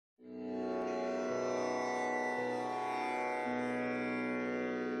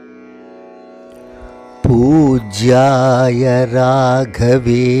पूज्याय राघवेन्द्राय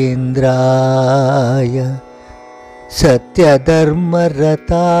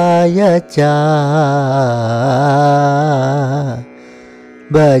सत्यधर्मरताय च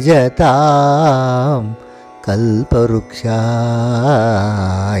भजतां कल्पवृक्षाय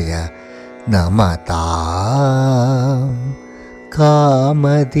नमतां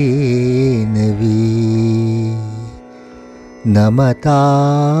कामधेनवे नमतां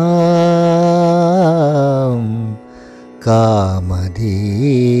कामधेनवे।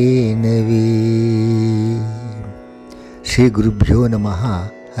 ಶ್ರೀ ಗುರುಭ್ಯೋ ನಮಃ.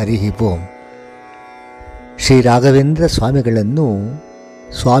 ಹರಿ ಓಂ. ಶ್ರೀ ರಾಘವೇಂದ್ರ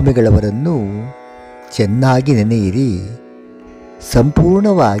ಸ್ವಾಮಿಗಳವರನ್ನು ಚೆನ್ನಾಗಿ ನೆನೆಯಿರಿ,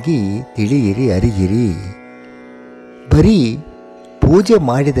 ಸಂಪೂರ್ಣವಾಗಿ ತಿಳಿಯಿರಿ, ಅರಿಯಿರಿ. ಬರೀ ಪೂಜೆ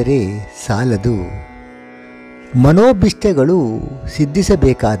ಮಾಡಿದರೆ ಸಾಲದು. ಮನೋಭಿಷ್ಟಗಳು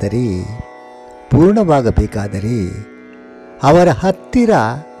ಸಿದ್ಧಿಸಬೇಕಾದರೆ, ಪೂರ್ಣವಾಗಬೇಕಾದರೆ ಅವರ ಹತ್ತಿರ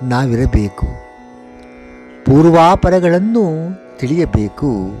ನಾವಿರಬೇಕು. ಪೂರ್ವಾಪರಗಳನ್ನು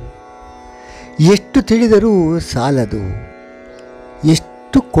ತಿಳಿಯಬೇಕು. ಎಷ್ಟು ತಿಳಿದರೂ ಸಾಲದು,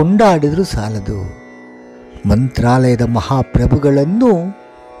 ಎಷ್ಟು ಕೊಂಡಾಡಿದರೂ ಸಾಲದು. ಮಂತ್ರಾಲಯದ ಮಹಾಪ್ರಭುಗಳನ್ನು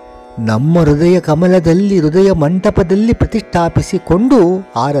ನಮ್ಮ ಹೃದಯ ಕಮಲದಲ್ಲಿ, ಹೃದಯ ಮಂಟಪದಲ್ಲಿ ಪ್ರತಿಷ್ಠಾಪಿಸಿಕೊಂಡು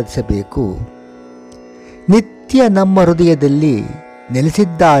ಆರಾಧಿಸಬೇಕು. ನಿತ್ಯ ನಮ್ಮ ಹೃದಯದಲ್ಲಿ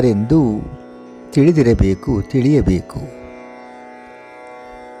ನೆಲೆಸಿದ್ದಾರೆಂದು ತಿಳಿದಿರಬೇಕು, ತಿಳಿಯಬೇಕು.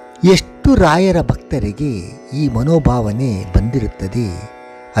 ಎಷ್ಟು ರಾಯರ ಭಕ್ತರಿಗೆ ಈ ಮನೋಭಾವನೆ ಬಂದಿರುತ್ತದೆ,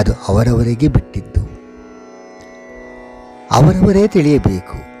 ಅದು ಅವರವರಿಗೆ ಬಿಟ್ಟಿದ್ದು. ಅವರವರೇ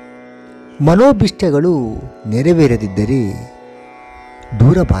ತಿಳಿಯಬೇಕು. ಮನೋಭಿಷ್ಟಗಳು ನೆರವೇರದಿದ್ದರೆ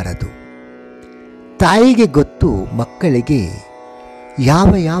ದೂರಬಾರದು. ತಾಯಿಗೆ ಗೊತ್ತು ಮಕ್ಕಳಿಗೆ ಯಾವ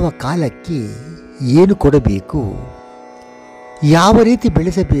ಯಾವ ಕಾಲಕ್ಕೆ ಏನು ಕೊಡಬೇಕು, ಯಾವ ರೀತಿ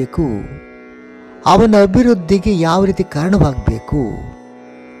ಬೆಳೆಸಬೇಕು, ಅವನ ಅಭಿವೃದ್ಧಿಗೆ ಯಾವ ರೀತಿ ಕಾರಣವಾಗಬೇಕು.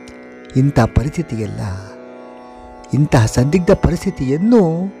 ಇಂತಹ ಪರಿಸ್ಥಿತಿಯಲ್ಲ, ಇಂತಹ ಸಂದಿಗ್ಧ ಪರಿಸ್ಥಿತಿಯನ್ನು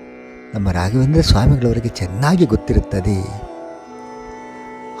ನಮ್ಮ ರಾಘವೇಂದ್ರ ಸ್ವಾಮಿಗಳವರಿಗೆ ಚೆನ್ನಾಗಿ ಗೊತ್ತಿರುತ್ತದೆ.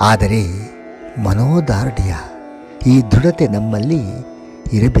 ಆದರೆ ಮನೋದಾರ್ಢ್ಯ, ಈ ದೃಢತೆ ನಮ್ಮಲ್ಲಿ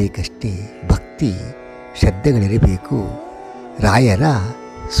ಇರಬೇಕಷ್ಟೇ. ಭಕ್ತಿ ಶ್ರದ್ಧೆಗಳಿರಬೇಕು. ರಾಯರ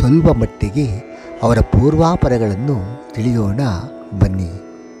ಸ್ವಲ್ಪ ಮಟ್ಟಿಗೆ ಅವರ ಪೂರ್ವಾಪರಗಳನ್ನು ತಿಳಿಯೋಣ ಬನ್ನಿ.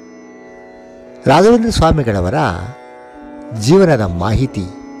 ರಾಘವೇಂದ್ರ ಸ್ವಾಮಿಗಳವರ ಜೀವನದ ಮಾಹಿತಿ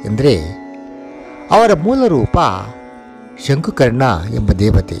ಎಂದರೆ, ಅವರ ಮೂಲ ರೂಪ ಶಂಕುಕರ್ಣ ಎಂಬ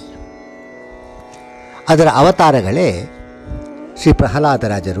ದೇವತೆ. ಅದರ ಅವತಾರಗಳೇ ಶ್ರೀ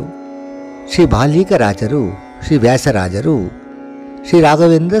ಪ್ರಹ್ಲಾದರಾಜರು, ಶ್ರೀ ಬಾಲ್ಮೀಕರಾಜರು, ಶ್ರೀ ವ್ಯಾಸರಾಜರು, ಶ್ರೀ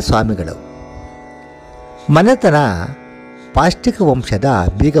ರಾಘವೇಂದ್ರ ಸ್ವಾಮಿಗಳು. ಮನೆತನ ಪಾಷ್ಟಿಕ ವಂಶದ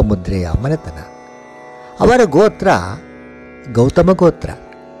ಬೀಗಮುದ್ರೆಯ ಮನೆತನ. ಅವರ ಗೋತ್ರ ಗೌತಮ ಗೋತ್ರ.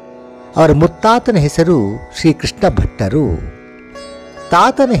 ಅವರ ಮುತ್ತಾತನ ಹೆಸರು ಶ್ರೀಕೃಷ್ಣ ಭಟ್ಟರು,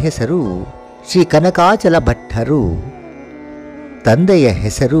 ತಾತನ ಹೆಸರು ಶ್ರೀ ಕನಕಾಚಲ ಭಟ್ಟರು, ತಂದೆಯ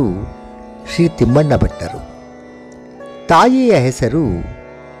ಹೆಸರು ಶ್ರೀ ತಿಮ್ಮಣ್ಣ ಭಟ್ಟರು, ತಾಯಿಯ ಹೆಸರು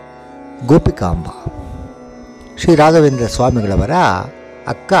ಗೋಪಿಕಾಂಬ. ಶ್ರೀ ರಾಘವೇಂದ್ರ ಸ್ವಾಮಿಗಳವರ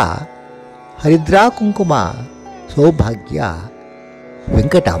ಅಕ್ಕ ಹರಿದ್ರಾ ಕುಂಕುಮ ಸೌಭಾಗ್ಯ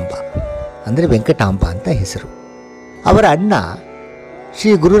ವೆಂಕಟಾಂಬ, ಅಂದರೆ ವೆಂಕಟಾಂಬ ಅಂತ ಹೆಸರು. ಅವರ ಅಣ್ಣ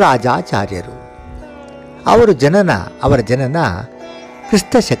ಶ್ರೀ ಗುರುರಾಜಾಚಾರ್ಯರು. ಅವರ ಜನನ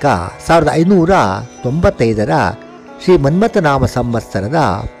ಕ್ರಿಸ್ತಶಕ 1595 ಶ್ರೀ ಮನ್ಮಥನಾಮ ಸಂವತ್ಸರದ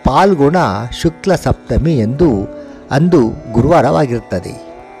ಪಾಲ್ಗುಣ ಶುಕ್ಲ ಸಪ್ತಮಿ ಎಂದು ಅಂದು ಗುರುವಾರವಾಗಿರುತ್ತದೆ.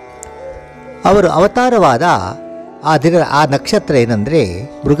 ಅವರು ಅವತಾರವಾದ ಆ ನಕ್ಷತ್ರ ಏನಂದರೆ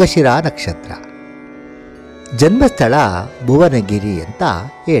ಮೃಗಶಿರ ನಕ್ಷತ್ರ. ಜನ್ಮಸ್ಥಳ ಭುವನಗಿರಿ ಅಂತ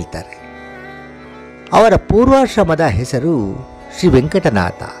ಹೇಳ್ತಾರೆ. ಅವರ ಪೂರ್ವಾಶ್ರಮದ ಹೆಸರು ಶ್ರೀ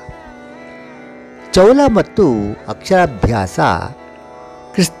ವೆಂಕಟನಾಥ. ಚೌಲ ಮತ್ತು ಅಕ್ಷರಾಭ್ಯಾಸ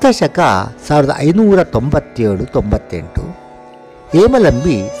ಕ್ರಿಸ್ತಶಕ 1597-98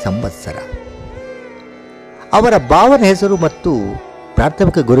 ಹೇಮಲಂಬಿ ಸಂವತ್ಸರ. ಅವರ ಭಾವನ ಹೆಸರು ಮತ್ತು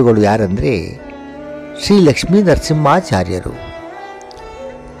ಪ್ರಾಥಮಿಕ ಗುರುಗಳು ಯಾರಂದರೆ ಶ್ರೀ ಲಕ್ಷ್ಮೀ ನರಸಿಂಹಾಚಾರ್ಯರು.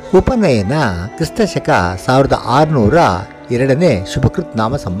 ಉಪನಯನ ಕ್ರಿಸ್ತಶಕ 1602 ಶುಭಕೃತ್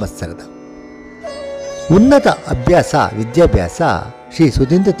ನಾಮ ಸಂವತ್ಸರದ. ಉನ್ನತ ವಿದ್ಯಾಭ್ಯಾಸ ಶ್ರೀ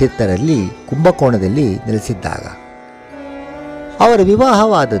ಸುಧೀಂದ್ರ ತೀರ್ಥರಲ್ಲಿ ಕುಂಭಕೋಣದಲ್ಲಿ ನೆಲೆಸಿದ್ದಾಗ. ಅವರ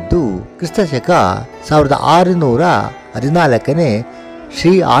ವಿವಾಹವಾದದ್ದು ಕ್ರಿಸ್ತಶಕ 1614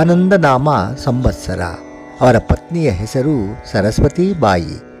 ಶ್ರೀ ಆನಂದನಾಮ ಸಂವತ್ಸರ. ಅವರ ಪತ್ನಿಯ ಹೆಸರು ಸರಸ್ವತಿ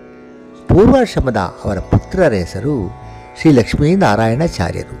ಬಾಯಿ. ಪೂರ್ವಾಶ್ರಮದ ಅವರ ಪುತ್ರರ ಹೆಸರು ಶ್ರೀ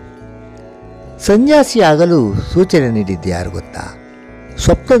ಲಕ್ಷ್ಮೀನಾರಾಯಣಾಚಾರ್ಯರು. ಸನ್ಯಾಸಿಯಾಗಲು ಸೂಚನೆ ನೀಡಿದ್ದು ಯಾರು ಗೊತ್ತಾ?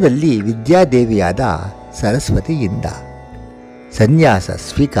 ಸ್ವಪ್ನದಲ್ಲಿ ವಿದ್ಯಾದೇವಿಯಾದ ಸರಸ್ವತಿಯಿಂದ. ಸನ್ಯಾಸ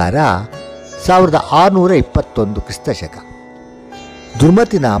ಸ್ವೀಕಾರ 1621 ಕ್ರಿಸ್ತಶಕ.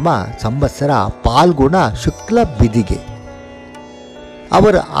 ದುರ್ಮತಿ ನಾಮ ಸಂವತ್ಸರ ಪಾಲ್ಗುಣ ಶುಕ್ಲ ಬಿದಿಗೆ.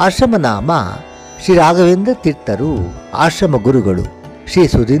 ಅವರ ಆಶ್ರಮ ನಾಮ ಶ್ರೀ ರಾಘವೇಂದ್ರ ತೀರ್ಥರು. ಆಶ್ರಮ ಗುರುಗಳು ಶ್ರೀ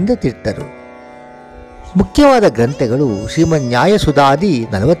ಸುಧೀಂದ್ರ ತೀರ್ಥರು. ಮುಖ್ಯವಾದ ಗ್ರಂಥಗಳು ಶ್ರೀಮನ್ ನ್ಯಾಯಸುಧಾದಿ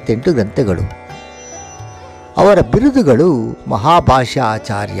 48 ಗ್ರಂಥಗಳು. ಅವರ ಬಿರುದುಗಳು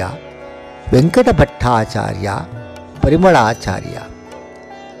ಮಹಾಭಾಷ್ಯಾಚಾರ್ಯ, ವೆಂಕಟಭಟ್ಟಾಚಾರ್ಯ, ಪರಿಮಳಾಚಾರ್ಯ.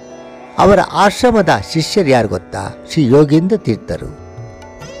 ಅವರ ಆಶ್ರಮದ ಶಿಷ್ಯರು ಯಾರು ಗೊತ್ತಾ? ಶ್ರೀ ಯೋಗೇಂದ್ರ ತೀರ್ಥರು.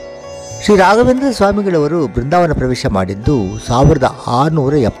 ಶ್ರೀ ರಾಘವೇಂದ್ರ ಸ್ವಾಮಿಗಳವರು ಬೃಂದಾವನ ಪ್ರವೇಶ ಮಾಡಿದ್ದು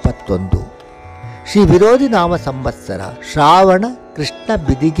 1671. ಶ್ರೀ ವಿರೋಧಿ ನಾಮ ಸಂವತ್ಸರ ಶ್ರಾವಣ ಕೃಷ್ಣ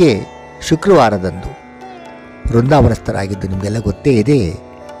ಬಿದಿಗೆ ಶುಕ್ರವಾರದಂದು. ವೃಂದಾವನಸ್ಥರಾಗಿದ್ದು ನಿಮಗೆಲ್ಲ ಗೊತ್ತೇ ಇದೆ.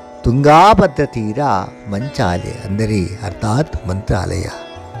 ತುಂಗಾಭದ್ರ ತೀರ ಮಂಚಾಲೆ ಅಂದರೆ ಅರ್ಥಾತ್ ಮಂತ್ರಾಲಯ.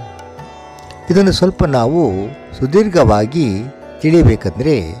 ಇದನ್ನು ಸ್ವಲ್ಪ ನಾವು ಸುದೀರ್ಘವಾಗಿ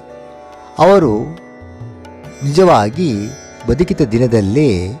ತಿಳಿಯಬೇಕಂದ್ರೆ ಅವರು ನಿಜವಾಗಿ ಬದುಕಿದ ದಿನದಲ್ಲೇ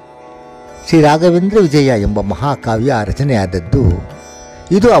ಶ್ರೀ ರಾಘವೇಂದ್ರ ವಿಜಯ ಎಂಬ ಮಹಾಕಾವ್ಯ ರಚನೆಯಾದದ್ದು.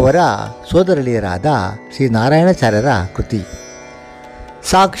 ಇದು ಅವರ ಸೋದರಳಿಯರಾದ ಶ್ರೀ ನಾರಾಯಣಾಚಾರ್ಯರ ಕೃತಿ.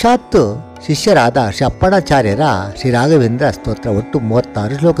 ಸಾಕ್ಷಾತ್ ಶಿಷ್ಯರಾದ ಶ್ರೀ ಅಪ್ಪಣಾಚಾರ್ಯರ ಶ್ರೀ ರಾಘವೇಂದ್ರ ಸ್ತೋತ್ರ ಒಟ್ಟು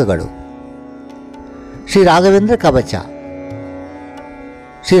 36 ಶ್ಲೋಕಗಳು. ಶ್ರೀ ರಾಘವೇಂದ್ರ ಕವಚ,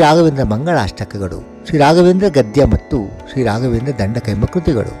 ಶ್ರೀ ರಾಘವೇಂದ್ರ ಮಂಗಳಾಷ್ಟಕಗಳು, ಶ್ರೀ ರಾಘವೇಂದ್ರ ಗದ್ಯ ಮತ್ತು ಶ್ರೀ ರಾಘವೇಂದ್ರ ದಂಡಕ ಎಂಬ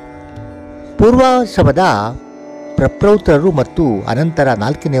ಕೃತಿಗಳು. ಪೂರ್ವಾಶ್ರಮದ ಪ್ರಪ್ರೌತ್ರರು ಮತ್ತು ಅನಂತರ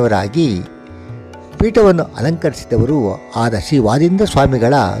 4ನೇವರಾಗಿ ಪೀಠವನ್ನು ಅಲಂಕರಿಸಿದವರು ಆದ ಶ್ರೀ ವಾದೀಂದ್ರ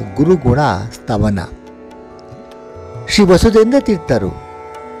ಸ್ವಾಮಿಗಳ ಗುರುಗುಣ ಸ್ತವನ. ಶ್ರೀ ವಸುಧೇಂದ್ರ ತೀರ್ಥರು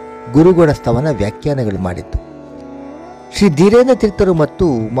ಗುರುಗುಣ ಸ್ತವನ ವ್ಯಾಖ್ಯಾನಗಳು ಮಾಡಿದ್ದು. ಶ್ರೀ ಧೀರೇಂದ್ರ ತೀರ್ಥರು ಮತ್ತು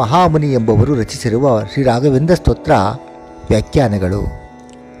ಮಹಾಮುನಿ ಎಂಬವರು ರಚಿಸಿರುವ ಶ್ರೀ ರಾಘವೇಂದ್ರ ಸ್ತೋತ್ರ ವ್ಯಾಖ್ಯಾನಗಳು.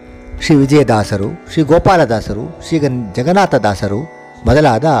 ಶ್ರೀ ವಿಜಯದಾಸರು, ಶ್ರೀ ಗೋಪಾಲದಾಸರು, ಶ್ರೀ ಜಗನ್ನಾಥದಾಸರು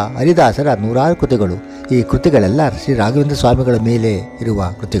ಮೊದಲಾದ ಹರಿದಾಸರ 100 ಕೃತಿಗಳು. ಈ ಕೃತಿಗಳೆಲ್ಲ ಶ್ರೀ ರಾಘವೇಂದ್ರ ಸ್ವಾಮಿಗಳ ಮೇಲೆ ಇರುವ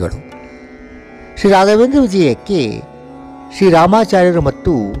ಕೃತಿಗಳು. ಶ್ರೀ ರಾಘವೇಂದ್ರ ವಿಜಯಕ್ಕೆ ಶ್ರೀ ರಾಮಾಚಾರ್ಯರು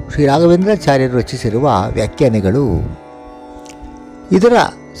ಮತ್ತು ಶ್ರೀ ರಾಘವೇಂದ್ರಾಚಾರ್ಯರು ರಚಿಸಿರುವ ವ್ಯಾಖ್ಯಾನಗಳು. ಇದರ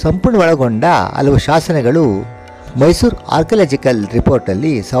ಸಂಪೂರ್ಣ ಒಳಗೊಂಡ ಹಲವು ಶಾಸನಗಳು ಮೈಸೂರು ಆರ್ಕಿಯಾಲಜಿಕಲ್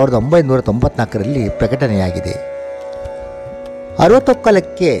ರಿಪೋರ್ಟಲ್ಲಿ 1994ರಲ್ಲಿ ಪ್ರಕಟಣೆಯಾಗಿದೆ.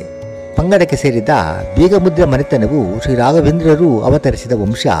 61ಕ್ಕೆ ಪಂಗಡಕ್ಕೆ ಸೇರಿದ ಬೀಗಮುದ್ರ ಮನೆತನವು ಶ್ರೀ ರಾಘವೇಂದ್ರರು ಅವತರಿಸಿದ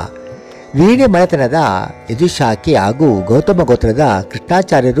ವಂಶ. ವೀಣೆ ಮನೆತನದ ಯಜುಶಾಖೆ ಹಾಗೂ ಗೌತಮ ಗೋತ್ರದ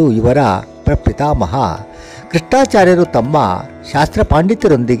ಕೃಷ್ಣಾಚಾರ್ಯರು ಇವರ ಪ್ರಪಿತಾಮಹ. ಕೃಷ್ಣಾಚಾರ್ಯರು ತಮ್ಮ ಶಾಸ್ತ್ರ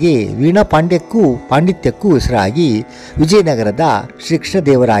ಪಾಂಡಿತ್ಯರೊಂದಿಗೆ ವೀಣಾ ಪಾಂಡಿತ್ಯಕ್ಕೂ ಹೆಸರಾಗಿ ವಿಜಯನಗರದ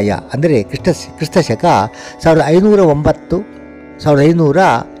ಶ್ರೀಕೃಷ್ಣದೇವರಾಯ ಅಂದರೆ ಕ್ರಿಸ್ತಶಕ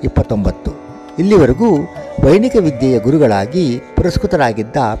 1529 ಇಲ್ಲಿವರೆಗೂ ವೈಣಿಕ ವಿದ್ಯೆಯ ಗುರುಗಳಾಗಿ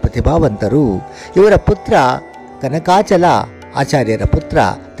ಪುರಸ್ಕೃತರಾಗಿದ್ದ ಪ್ರತಿಭಾವಂತರು. ಇವರ ಪುತ್ರ ಕನಕಾಚಲ ಆಚಾರ್ಯರ ಪುತ್ರ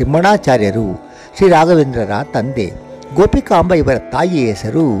ತಿಮ್ಮಣಾಚಾರ್ಯರು ಶ್ರೀ ರಾಘವೇಂದ್ರರ ತಂದೆ. ಗೋಪಿಕಾಂಬ ಇವರ ತಾಯಿಯ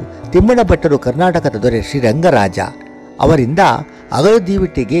ಹೆಸರು. ತಿಮ್ಮಣ ಭಟ್ಟರು ಕರ್ನಾಟಕದ ದೊರೆ ಶ್ರೀರಂಗರಾಜ ಅವರಿಂದ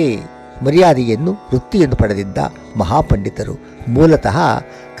ಅಗಲದೀವಿಟ್ಟಿಗೆ ಮರ್ಯಾದೆಯನ್ನು ವೃತ್ತಿಯನ್ನು ಪಡೆದಿದ್ದ ಮಹಾಪಂಡಿತರು. ಮೂಲತಃ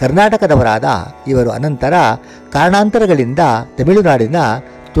ಕರ್ನಾಟಕದವರಾದ ಇವರು ಅನಂತರ ಕಾರಣಾಂತರಗಳಿಂದ ತಮಿಳುನಾಡಿನ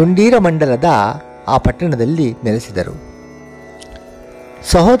ತೊಂಡೀರ ಮಂಡಲದ ಆ ಪಟ್ಟಣದಲ್ಲಿ ನೆಲೆಸಿದರು.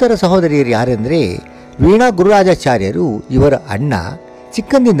 ಸಹೋದರ ಸಹೋದರಿಯರು ಯಾರೆಂದರೆ ವೀಣಾ ಗುರುರಾಜಾಚಾರ್ಯರು ಇವರ ಅಣ್ಣ.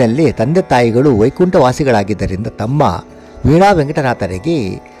 ಚಿಕ್ಕಂದಿನಲ್ಲೇ ತಂದೆ ತಾಯಿಗಳು ವೈಕುಂಠವಾಸಿಗಳಾಗಿದ್ದರಿಂದ ತಮ್ಮ ವೀಣಾ ವೆಂಕಟನಾಥರಿಗೆ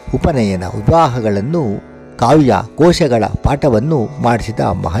ಉಪನಯನ, ವಿವಾಹಗಳನ್ನು, ಕಾವ್ಯ ಕೋಶಗಳ ಪಾಠವನ್ನು ಮಾಡಿಸಿದ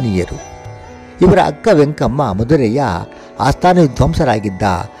ಮಹನೀಯರು. ಇವರ ಅಕ್ಕ ವೆಂಕಮ್ಮ ಮಧುರೆಯ ಆಸ್ಥಾನ ವಿದ್ವಾಂಸರಾಗಿದ್ದ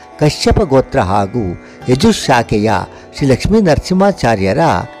ಕಶ್ಯಪ ಗೋತ್ರ ಹಾಗೂ ಯಜುಶಾಖೆಯ ಶ್ರೀ ಲಕ್ಷ್ಮೀ ನರಸಿಂಹಾಚಾರ್ಯರ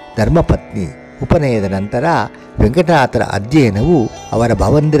ಧರ್ಮಪತ್ನಿ. ಉಪನಯನದ ನಂತರ ವೆಂಕಟನಾಥರ ಅಧ್ಯಯನವು ಅವರ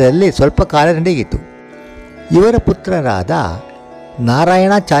ಭಾವಂದಿರಲ್ಲೇ ಸ್ವಲ್ಪ ಕಾಲ ನಡೆಯಿತು. ಇವರ ಪುತ್ರರಾದ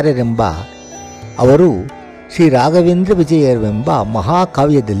ನಾರಾಯಣಾಚಾರ್ಯರೆಂಬ ಅವರು ಶ್ರೀ ರಾಘವೇಂದ್ರ ವಿಜಯವೆಂಬ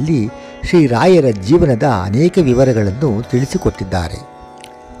ಮಹಾಕಾವ್ಯದಲ್ಲಿ ಶ್ರೀರಾಯರ ಜೀವನದ ಅನೇಕ ವಿವರಗಳನ್ನು ತಿಳಿಸಿಕೊಟ್ಟಿದ್ದಾರೆ.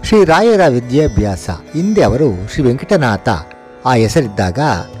 ಶ್ರೀರಾಯರ ವಿದ್ಯಾಭ್ಯಾಸ. ಹಿಂದೆ ಅವರು ಶ್ರೀ ವೆಂಕಟನಾಥ ಆ ಹೆಸರಿದ್ದಾಗ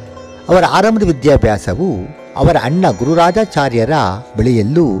ಅವರ ಆರಂಭದ ವಿದ್ಯಾಭ್ಯಾಸವು ಅವರ ಅಣ್ಣ ಗುರುರಾಜಾಚಾರ್ಯರ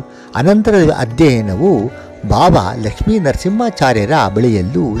ಬಳಿಯಲ್ಲೂ, ಅನಂತರದ ಅಧ್ಯಯನವು ಬಾಬಾ ಲಕ್ಷ್ಮೀ ನರಸಿಂಹಾಚಾರ್ಯರ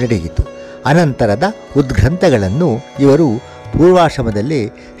ಬಳಿಯಲ್ಲೂ ನಡೆಯಿತು. ಅನಂತರದ ಉದ್ಗ್ರಂಥಗಳನ್ನು ಇವರು ಪೂರ್ವಾಶ್ರಮದಲ್ಲಿ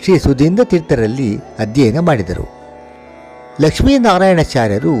ಶ್ರೀ ಸುಧೀಂದ್ರ ತೀರ್ಥರಲ್ಲಿ ಅಧ್ಯಯನ ಮಾಡಿದರು.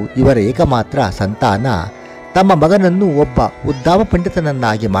 ಲಕ್ಷ್ಮೀನಾರಾಯಣಾಚಾರ್ಯರು ಇವರ ಏಕಮಾತ್ರ ಸಂತಾನ. ತಮ್ಮ ಮಗನನ್ನು ಒಬ್ಬ ಉದ್ದಾಮ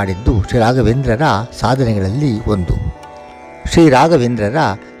ಪಂಡಿತನನ್ನಾಗಿ ಮಾಡಿದ್ದು ಶ್ರೀ ರಾಘವೇಂದ್ರರ ಸಾಧನೆಗಳಲ್ಲಿ ಒಂದು. ಶ್ರೀ ರಾಘವೇಂದ್ರರ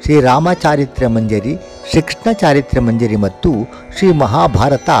ಶ್ರೀ ರಾಮಚಾರಿತ್ರ ಮಂಜರಿ, ಶ್ರೀಕೃಷ್ಣ ಚಾರಿತ್ರ ಮಂಜರಿ ಮತ್ತು ಶ್ರೀ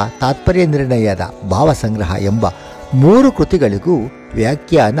ಮಹಾಭಾರತ ತಾತ್ಪರ್ಯ ನಿರ್ಣಯದ ಭಾವಸಂಗ್ರಹ ಎಂಬ 3 ಕೃತಿಗಳಿಗೂ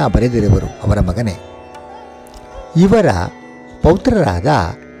ವ್ಯಾಖ್ಯಾನ ಬರೆದಿರುವರು ಅವರ ಮಗನೇ. ಇವರ ಪೌತ್ರರಾದ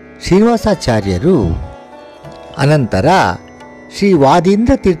ಶ್ರೀನಿವಾಸಾಚಾರ್ಯರು ಅನಂತರ ಶ್ರೀ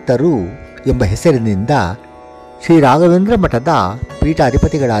ವಾದೀಂದ್ರ ತೀರ್ಥರು ಎಂಬ ಹೆಸರಿನಿಂದ ಶ್ರೀ ರಾಘವೇಂದ್ರ ಮಠದ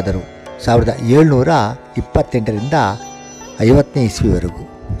ಪೀಠಾಧಿಪತಿಗಳಾದರು 1728ರಿಂದ 50ನೇ ಇಸ್ವಿವರೆಗೂ.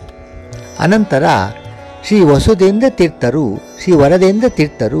 ಅನಂತರ ಶ್ರೀ ವಸುಧೇಂದ್ರ ತೀರ್ಥರು, ಶ್ರೀ ವರದೇಂದ್ರ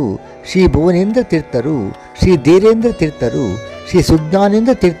ತೀರ್ಥರು, ಶ್ರೀ ಭುವನೇಂದ್ರ ತೀರ್ಥರು, ಶ್ರೀ ಧೀರೇಂದ್ರ ತೀರ್ಥರು, ಶ್ರೀ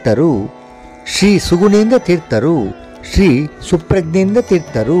ಸುಜ್ಞಾನೇಂದ್ರ ತೀರ್ಥರು, ಶ್ರೀ ಸುಗುಣೇಂದ್ರ ತೀರ್ಥರು, ಶ್ರೀ ಸುಪ್ರಜ್ಞೇಂದ್ರ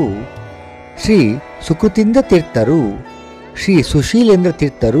ತೀರ್ಥರು, ಶ್ರೀ ಸುಕೃತೀಂದ್ರ ತೀರ್ಥರು, ಶ್ರೀ ಸುಶೀಲೇಂದ್ರ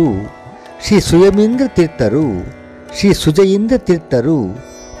ತೀರ್ಥರು, ಶ್ರೀ ಸುಯಮೇಂದ್ರ ತೀರ್ಥರು, ಶ್ರೀ ಸುಜಯೇಂದ್ರ ತೀರ್ಥರು,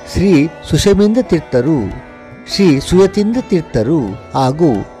 ಶ್ರೀ ಸುಷಮೇಂದ್ರ ತೀರ್ಥರು, ಶ್ರೀ ಸುಯತೀಂದ್ರ ತೀರ್ಥರು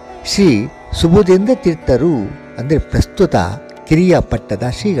ಹಾಗೂ ಶ್ರೀ ಸುಬುಧೇಂದ್ರ ತೀರ್ಥರು ಅಂದರೆ ಪ್ರಸ್ತುತ ಕಿರಿಯ ಪಟ್ಟದ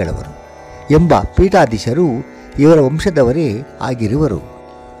ಶ್ರೀಗಳವರು ಎಂಬ ಪೀಠಾಧೀಶರು ಇವರ ವಂಶದವರೇ ಆಗಿರುವರು.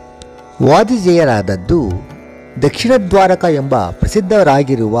 ವಾದಿಜೇಯರಾದದ್ದು ದಕ್ಷಿಣ ದ್ವಾರಕ ಎಂಬ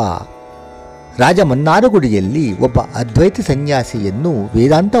ಪ್ರಸಿದ್ಧರಾಗಿರುವ ರಾಜಮನ್ನಾರಗುಡಿಯಲ್ಲಿ ಒಬ್ಬ ಅದ್ವೈತ ಸನ್ಯಾಸಿಯನ್ನು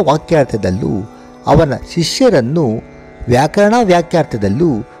ವೇದಾಂತ ವಾಕ್ಯಾರ್ಥದಲ್ಲೂ ಅವನ ಶಿಷ್ಯರನ್ನು ವ್ಯಾಕರಣ ವ್ಯಾಖ್ಯಾರ್ಥದಲ್ಲೂ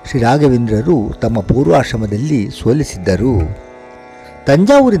ಶ್ರೀ ರಾಘವೇಂದ್ರರು ತಮ್ಮ ಪೂರ್ವಾಶ್ರಮದಲ್ಲಿ ಸೋಲಿಸಿದ್ದರು.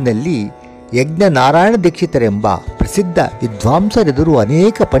 ತಂಜಾವೂರಿನಲ್ಲಿ ಯಜ್ಞ ನಾರಾಯಣ ದೀಕ್ಷಿತರೆಂಬ ಪ್ರಸಿದ್ಧ ವಿದ್ವಾಂಸರೆದುರು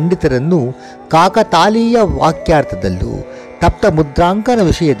ಅನೇಕ ಪಂಡಿತರನ್ನು ಕಾಕತಾಳೀಯ ವಾಕ್ಯಾರ್ಥದಲ್ಲೂ ತಪ್ತ ಮುದ್ರಾಂಕನ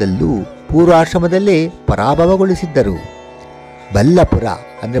ವಿಷಯದಲ್ಲೂ ಪೂರ್ವಾಶ್ರಮದಲ್ಲೇ ಪರಾಭವಗೊಳಿಸಿದ್ದರು. ಬಲ್ಲಪುರ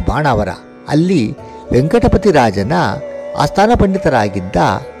ಅಂದರೆ ಬಾಣಾವರ ಅಲ್ಲಿ ವೆಂಕಟಪತಿ ರಾಜನ ಆಸ್ಥಾನ ಪಂಡಿತರಾಗಿದ್ದ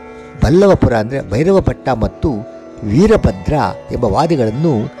ಬಲ್ಲವಪುರ ಅಂದರೆ ಭೈರವ ಭಟ್ಟ ಮತ್ತು ವೀರಭದ್ರ ಎಂಬ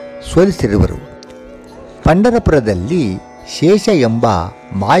ವಾದಿಗಳನ್ನು ಸೋಲಿಸಿರುವರು. ಪಂಢರಪುರದಲ್ಲಿ ಶೇಷ ಎಂಬ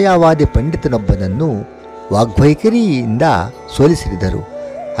ಮಾಯಾವಾದಿ ಪಂಡಿತನೊಬ್ಬನನ್ನು ವಾಗ್ವೈಖರಿಯಿಂದ ಸೋಲಿಸಿದರು.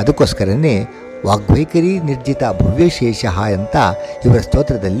 ಅದಕ್ಕೋಸ್ಕರನೇ ವಾಗ್ವೈಖರಿ ನಿರ್ಜಿತ ಭವ್ಯಶೇಷ ಅಂತ ಇವರ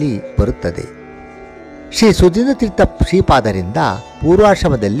ಸ್ತೋತ್ರದಲ್ಲಿ ಬರುತ್ತದೆ. ಶ್ರೀ ಸುಧೀಂದ್ರ ತೀರ್ಥ ಶ್ರೀಪಾದರಿಂದ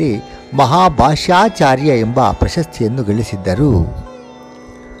ಪೂರ್ವಾಶ್ರಮದಲ್ಲಿ ಮಹಾಭಾಷ್ಯಾಚಾರ್ಯ ಎಂಬ ಪ್ರಶಸ್ತಿಯನ್ನು ಗಳಿಸಿದ್ದರು.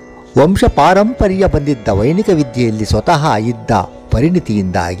 ವಂಶ ಪಾರಂಪರ್ಯ ಬಂದಿದ್ದ ವೈಣಿಕ ವಿದ್ಯೆಯಲ್ಲಿ ಸ್ವತಃ ಇದ್ದ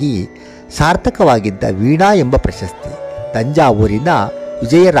ಪರಿಣಿತಿಯಿಂದಾಗಿ ಸಾರ್ಥಕವಾಗಿದ್ದ ವೀಣಾ ಎಂಬ ಪ್ರಶಸ್ತಿ, ತಂಜಾವೂರಿನ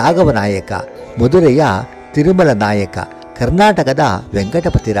ವಿಜಯ ರಾಘವ ನಾಯಕ, ಮಧುರೆಯ ತಿರುಮಲ ನಾಯಕ, ಕರ್ನಾಟಕದ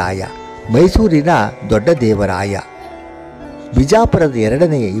ವೆಂಕಟಪತಿರಾಯ, ಮೈಸೂರಿನ ದೊಡ್ಡದೇವರಾಯ, ಬಿಜಾಪುರದ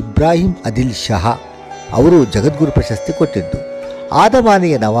 2ನೇ ಇಬ್ರಾಹಿಂ ಆದಿಲ್ ಶಹ ಅವರು ಜಗದ್ಗುರು ಪ್ರಶಸ್ತಿ ಕೊಟ್ಟಿದ್ದು,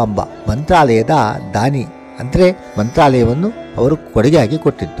 ಆದಮಾನೆಯ ನವಾಂಬ ಮಂತ್ರಾಲಯದ ದಾನಿ ಅಂದರೆ ಮಂತ್ರಾಲಯವನ್ನು ಅವರು ಕೊಡುಗೆಯಾಗಿ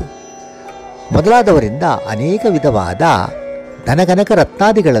ಕೊಟ್ಟಿದ್ದು ಮೊದಲಾದವರಿಂದ ಅನೇಕ ವಿಧವಾದ ಧನಗನಕ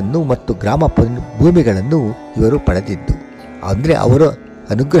ರತ್ನಾದಿಗಳನ್ನು ಮತ್ತು ಗ್ರಾಮ ಭೂಮಿಗಳನ್ನು ಇವರು ಪಡೆದಿದ್ದು ಅಂದರೆ ಅವರ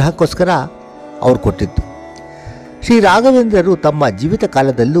ಅನುಗ್ರಹಕ್ಕೋಸ್ಕರ ಅವರು ಕೊಟ್ಟಿದ್ದು. ಶ್ರೀ ರಾಘವೇಂದ್ರರು ತಮ್ಮ ಜೀವಿತ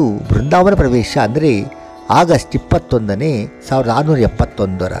ಕಾಲದಲ್ಲೂ ಬೃಂದಾವನ ಪ್ರವೇಶ ಅಂದರೆ ಆಗಸ್ಟ್ 21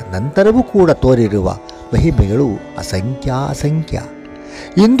 1671 ನಂತರವೂ ಕೂಡ ತೋರಿರುವ ಮಹಿಮೆಗಳು ಅಸಂಖ್ಯ.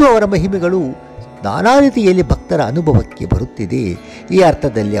 ಇಂದು ಅವರ ಮಹಿಮೆಗಳು ನಾನಾ ರೀತಿಯಲ್ಲಿ ಭಕ್ತರ ಅನುಭವಕ್ಕೆ ಬರುತ್ತಿದೆ. ಈ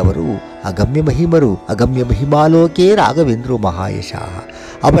ಅರ್ಥದಲ್ಲಿ ಅವರು ಅಗಮ್ಯ ಮಹಿಮಾಲೋಕೆ ರಾಘವೇಂದ್ರ ಮಹಾಯಶಃ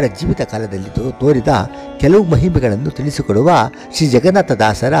ಅವರ ಜೀವಿತ ಕಾಲದಲ್ಲಿ ತೋರಿದ ಕೆಲವು ಮಹಿಮೆಗಳನ್ನು ತಿಳಿಸಿಕೊಡುವ ಶ್ರೀ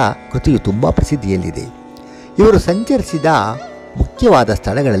ಜಗನ್ನಾಥದಾಸರ ಕೃತಿಯು ತುಂಬ ಪ್ರಸಿದ್ಧಿಯಲ್ಲಿದೆ. ಇವರು ಸಂಚರಿಸಿದ ಮುಖ್ಯವಾದ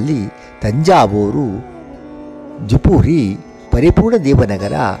ಸ್ಥಳಗಳಲ್ಲಿ ತಂಜಾವೂರು, ಜಿಪುರಿ, ಪರಿಪೂರ್ಣ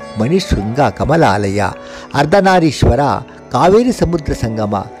ದೇವನಗರ, ಮಣಿಶೃಂಗ ಕಮಲಾಲಯ, ಅರ್ಧನಾರೀಶ್ವರ, ಕಾವೇರಿ ಸಮುದ್ರ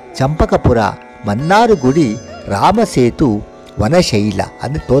ಸಂಗಮ, ಚಂಪಕಪುರ, ಮನ್ನಾರುಗುಡಿ, ರಾಮಸೇತು, ವನಶೈಲ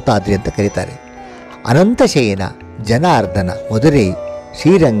ಅಂದರೆ ತೋತಾದ್ರಿ ಅಂತ ಕರೀತಾರೆ, ಅನಂತಶಯನ, ಜನಾರ್ದನ, ಮಧುರೈ,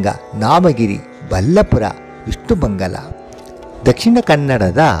 ಶ್ರೀರಂಗ, ನಾಮಗಿರಿ, ಬಲ್ಲಪುರ, ವಿಷ್ಣುಮಂಗಲ, ದಕ್ಷಿಣ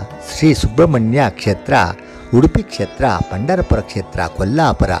ಕನ್ನಡದ ಶ್ರೀ ಸುಬ್ರಹ್ಮಣ್ಯ ಕ್ಷೇತ್ರ, ಉಡುಪಿ ಕ್ಷೇತ್ರ, ಪಂಢರಪುರ ಕ್ಷೇತ್ರ,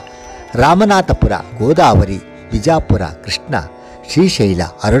 ಕೊಲ್ಲಾಪುರ, ರಾಮನಾಥಪುರ, ಗೋದಾವರಿ, ಬಿಜಾಪುರ, ಕೃಷ್ಣ, ಶ್ರೀಶೈಲ,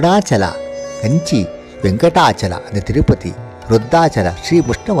 ಅರುಣಾಚಲ, ಕಂಚಿ, ವೆಂಕಟಾಚಲ ಅಂದರೆ ತಿರುಪತಿ, ವೃದ್ಧಾಚಲ, ಶ್ರೀ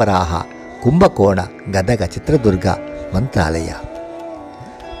ಮುಷ್ಣವರಾಹ, ಕುಂಭಕೋಣ, ಗದಗ, ಚಿತ್ರದುರ್ಗ, ಮಂತ್ರಾಲಯ.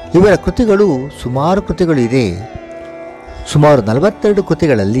 ಇವರ ಕೃತಿಗಳು ಸುಮಾರು ಕೃತಿಗಳಿದೆ. ಸುಮಾರು 42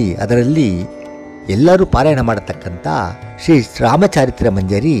 ಕೃತಿಗಳಲ್ಲಿ ಅದರಲ್ಲಿ ಎಲ್ಲರೂ ಪಾರಾಯಣ ಮಾಡತಕ್ಕಂಥ ಶ್ರೀ ರಾಮಚಾರಿತ್ರ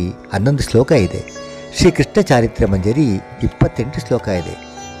ಮಂಜರಿ 11 ಶ್ಲೋಕ ಇದೆ. ಶ್ರೀ ಕೃಷ್ಣ ಚಾರಿತ್ರ ಮಂಜರಿ 28 ಶ್ಲೋಕ ಇದೆ.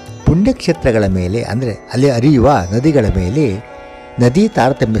 ಪುಣ್ಯಕ್ಷೇತ್ರಗಳ ಮೇಲೆ ಅಂದರೆ ಅಲ್ಲಿ ಹರಿಯುವ ನದಿಗಳ ಮೇಲೆ ನದಿ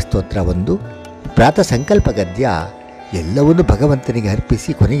ತಾರತಮ್ಯ ಸ್ತೋತ್ರ 1, ಪ್ರಾತಃ ಸಂಕಲ್ಪ ಗದ್ಯ, ಎಲ್ಲವನ್ನೂ ಭಗವಂತನಿಗೆ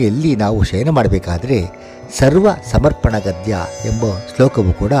ಅರ್ಪಿಸಿ ಕೊನೆಯಲ್ಲಿ ನಾವು ಶಯನ ಮಾಡಬೇಕಾದರೆ ಸರ್ವ ಸಮರ್ಪಣ ಗದ್ಯ ಎಂಬ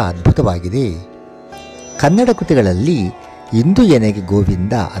ಶ್ಲೋಕವು ಕೂಡ ಅದ್ಭುತವಾಗಿದೆ. ಕನ್ನಡ ಕೃತಿಗಳಲ್ಲಿ ಇಂದು ಎನೆಗೆ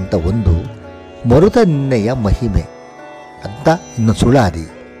ಗೋವಿಂದ ಅಂತ 1, ಮರುತ ನಿನ್ನಯ ಮಹಿಮೆ ಅಂತ ಇನ್ನು ಸುಳಾದಿ,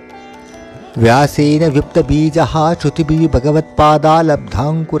 ವ್ಯಾಸೇನ ವ್ಯುಕ್ತ ಬೀಜ ಶ್ರುತಿಭಿ ಭಗವತ್ಪಾದ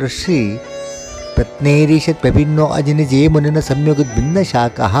ಲಬ್ಧಾಂಕುರ ಶ್ರೀ ಪ್ರತ್ನೇರೀಷತ್ ಪ್ರಭಿನ್ನೋ ಅಜಿನಿಜೇ ಮುನಿನ ಸಂಯೋಗ ಭಿನ್ನ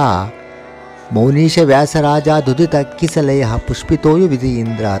ಶಾಖ ಮೌನೀಶ ವ್ಯಾಸರಾಜ ದುದಿತ ಕಿಸಲಯ ಪುಷ್ಪಿತೋಯು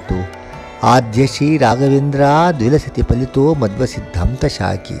ವಿಧಿಯಿಂದ್ರಾತು ಆದ್ಯ ಶ್ರೀ ರಾಘವೇಂದ್ರ ದ್ವಿಲಸತಿ ಫಲಿತೋ ಮಧ್ವಸಿದ್ಧಾಂತ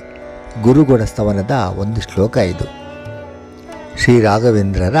ಶಾಖಿ ಗುರುಗುಣ ಸ್ತವನದ ಒಂದು ಶ್ಲೋಕ ಇದು. ಶ್ರೀ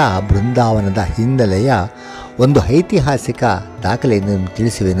ರಾಘವೇಂದ್ರರ ಬೃಂದಾವನದ ಹಿನ್ನೆಲೆಯ ಒಂದು ಐತಿಹಾಸಿಕ ದಾಖಲೆಯನ್ನು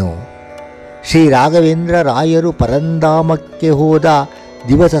ತಿಳಿಸುವೆನು. ಶ್ರೀ ರಾಘವೇಂದ್ರ ರಾಯರು ಪರಂಧಾಮಕ್ಕೆ ಹೋದ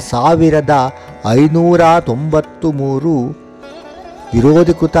ದಿವಸ 1593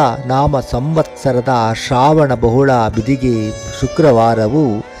 ವಿರೋಧಿಕೃತ ನಾಮ ಸಂವತ್ಸರದ ಶ್ರಾವಣ ಬಹುಳ ಬಿದಿಗೆ ಶುಕ್ರವಾರವು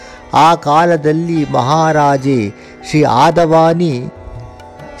ಆ ಕಾಲದಲ್ಲಿ ಮಹಾರಾಜೆ ಶ್ರೀ ಆದವಾನಿ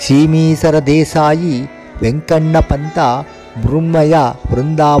ಸೀಮೀಸರ ದೇಸಾಯಿ ವೆಂಕಣ್ಣ ಪಂತ ಬ್ರಹ್ಮಯ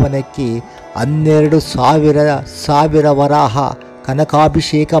ಬೃಂದಾವನಕ್ಕೆ 12,000 ವರಾಹ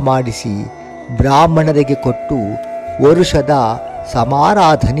ಕನಕಾಭಿಷೇಕ ಮಾಡಿಸಿ ಬ್ರಾಹ್ಮಣರಿಗೆ ಕೊಟ್ಟು ವರುಷದ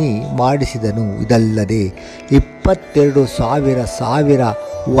ಸಮಾರಾಧನೆ ಮಾಡಿಸಿದನು. ಇದಲ್ಲದೆ 22,000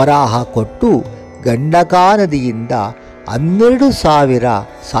 ವರಾಹ ಕೊಟ್ಟು ಗಂಡಕಾ ನದಿಯಿಂದ 12,000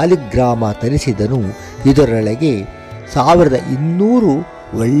 ಸಾಲಿಗ್ರಾಮ ತರಿಸಿದನು. ಇದರೊಳಗೆ 1,200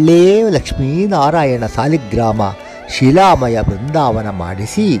 ಒಳ್ಳೆಯ ಲಕ್ಷ್ಮೀನಾರಾಯಣ ಸಾಲಿಗ್ರಾಮ ಶಿಲಾಮಯ ಬೃಂದಾವನ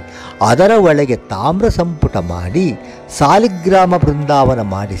ಮಾಡಿಸಿ ಅದರ ಒಳಗೆ ತಾಮ್ರ ಸಂಪುಟ ಮಾಡಿ ಸಾಲಿಗ್ರಾಮ ಬೃಂದಾವನ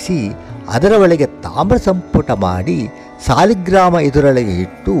ಮಾಡಿಸಿ ಅದರ ಒಳಗೆ ತಾಮ್ರ ಸಂಪುಟ ಮಾಡಿ ಸಾಲಿಗ್ರಾಮ ಇದರೊಳಗೆ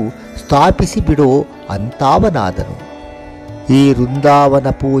ಇಟ್ಟು ಸ್ಥಾಪಿಸಿ ಬಿಡೋ ಅಂತಾವನಾದನು. ಈ ವೃಂದಾವನ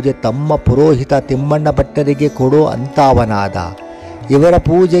ಪೂಜೆ ತಮ್ಮ ಪುರೋಹಿತ ತಿಮ್ಮಣ್ಣ ಭಟ್ಟರಿಗೆ ಕೊಡೋ ಅಂತಾವನಾದ. ಇವರ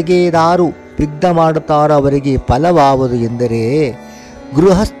ಪೂಜೆಗೆ ಯಾರು ವಿಘ್ನ ಮಾಡುತ್ತಾರೋ ಅವರಿಗೆ ಫಲವಾವುದು ಎಂದರೆ,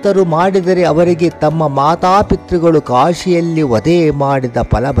 ಗೃಹಸ್ಥರು ಮಾಡಿದರೆ ಅವರಿಗೆ ತಮ್ಮ ಮಾತಾಪಿತೃಗಳು ಕಾಶಿಯಲ್ಲಿ ವಧೆ ಮಾಡಿದ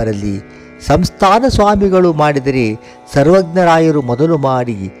ಫಲ ಬರಲಿ, ಸಂಸ್ಥಾನ ಸ್ವಾಮಿಗಳು ಮಾಡಿದರೆ ಸರ್ವಜ್ಞರಾಯರು ಮೊದಲು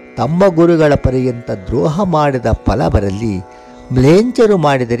ಮಾಡಿ ತಮ್ಮ ಗುರುಗಳ ಪರ್ಯಂತ ದ್ರೋಹ ಮಾಡಿದ ಫಲ ಬರಲಿ, ಮ್ಲೇಂಚರು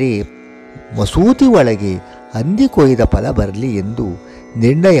ಮಾಡಿದರೆ ಮಸೂತಿ ಒಳಗೆ ಹಂದಿ ಕೊಯ್ದ ಫಲ ಬರಲಿ ಎಂದು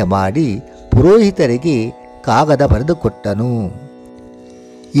ನಿರ್ಣಯ ಮಾಡಿ ಪುರೋಹಿತರಿಗೆ ಕಾಗದ ಬರೆದುಕೊಟ್ಟನು.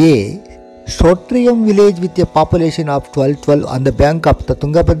 A Sotrium village with a population of 1212 on the bank of the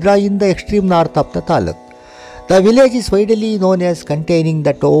Tungabhadra in the extreme north of the taluk. The village is widely known as containing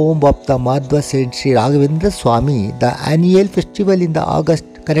the tomb of the Madhva Saint Sri Raghavendra Swamy. The annual festival in the August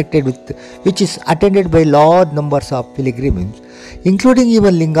connected with which is attended by large numbers of pilgrims, including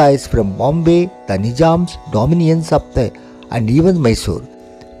even Lingais from Bombay, the Nizam's dominions of the and even Mysore.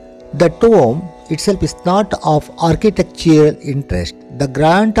 The tomb itself is not of architectural interest. The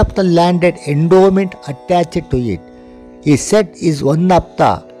grant of the landed endowment attached to it is said is one of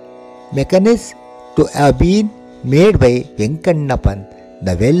the mechanisms to have been made by Venkanna Pant,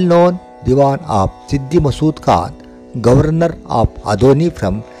 the well-known Diwan of Siddhi Masood Khan, governor of Adoni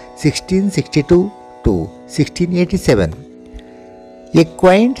from 1662 to 1687. A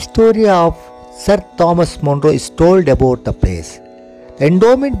quaint story of Sir Thomas Munro is told about the place. The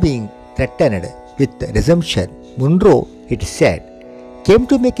endowment being threatened with resumption, Munro, it is said, came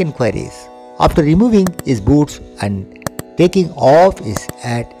to make inquiries. After removing his boots and taking off his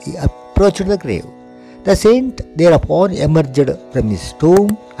hat, he approached the grave. The saint thereupon emerged from his tomb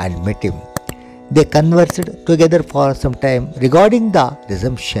and met him. They conversed together for some time regarding the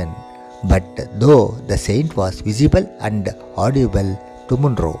resumption, but though the saint was visible and audible to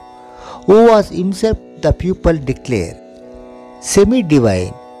Munro, who was himself the pupil, declared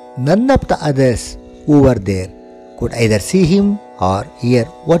semi-divine, none of the others who were there could either see him or hear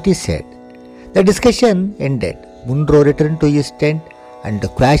what he said. The discussion ended. Munro returned to his tent and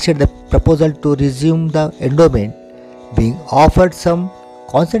quashed the proposal to resume the endowment. Being offered some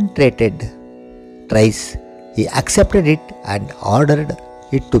concentrated rice, he accepted it and ordered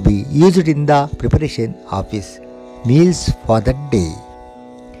it to be used in the preparation of his meals for that day.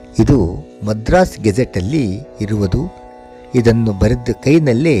 ಇದು ಮದ್ರಾಸ್ ಗೆಜೆಟಲ್ಲಿ ಇರುವುದು. ಇದನ್ನು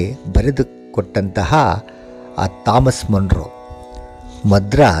ಕೈನಲ್ಲೇ ಬರೆದು ಕೊಟ್ಟಂತಹ Thomas ಮೊನ್ರೋ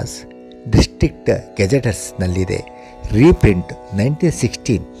Madras district ಗೆಜೆಟರ್ಸ್ನಲ್ಲಿದೆ. Reprint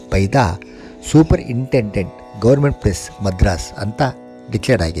 1916 by the superintendent government press Madras ಅಂತ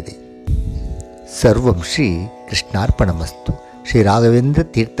declare ಆಗಿದೆ. ಸರ್ವಂ ಶ್ರೀ ಕೃಷ್ಣಾರ್ಪಣಮಸ್ತು. ಶ್ರೀ ರಾಘವೇಂದ್ರ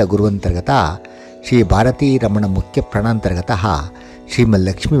ತೀರ್ಥ ಗುರುವಂತರ್ಗತ ಶ್ರೀ ಭಾರತೀ ರಮಣ ಮುಖ್ಯ ಪ್ರಾಣಾಂತರ್ಗತಃ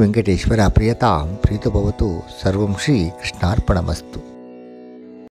ಶ್ರೀಮಲ್ಲಕ್ಷ್ಮೀ ವೆಂಕಟೇಶ್ವರ ಪ್ರಿಯತಾಂ ಪ್ರೀತಭವತು. ಸರ್ವಂ ಶ್ರೀ ಕೃಷ್ಣಾರ್ಪಣಮಸ್ತು.